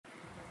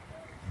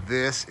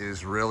this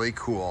is really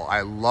cool.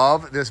 I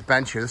love this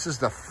bench here. This is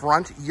the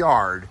front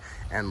yard,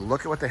 and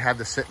look at what they have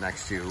to sit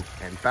next to,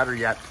 and better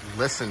yet,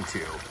 listen to.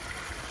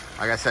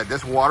 Like I said,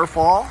 this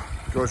waterfall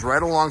goes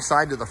right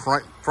alongside to the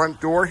front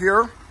door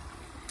here.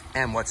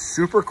 And what's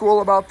super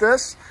cool about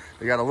this,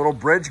 they got a little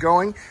bridge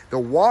going. The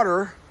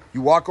water,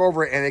 you walk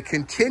over it and it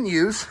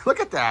continues, look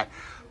at that,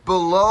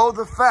 below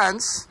the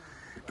fence,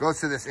 goes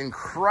to this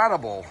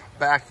incredible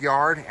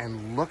backyard.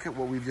 And look at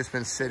what we've just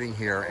been sitting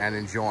here and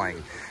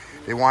enjoying.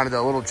 They wanted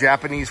a little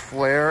Japanese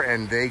flair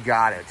and they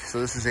got it. So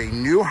this is a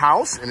new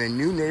house in a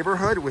new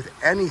neighborhood with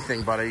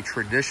anything but a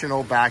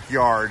traditional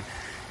backyard.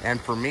 And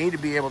for me to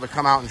be able to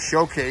come out and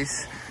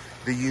showcase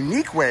the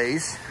unique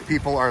ways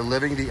people are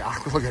living the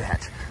look at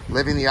that.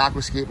 Living the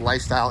aquascape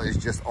lifestyle is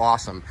just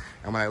awesome.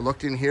 And when I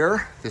looked in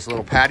here, this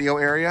little patio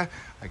area,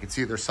 I could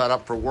see they're set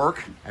up for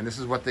work, and this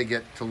is what they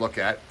get to look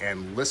at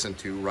and listen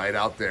to right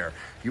out there.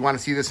 If you want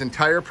to see this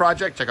entire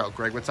project, check out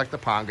Greg Witzek, the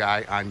Pond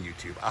Guy, on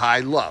YouTube. I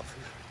love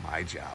my job.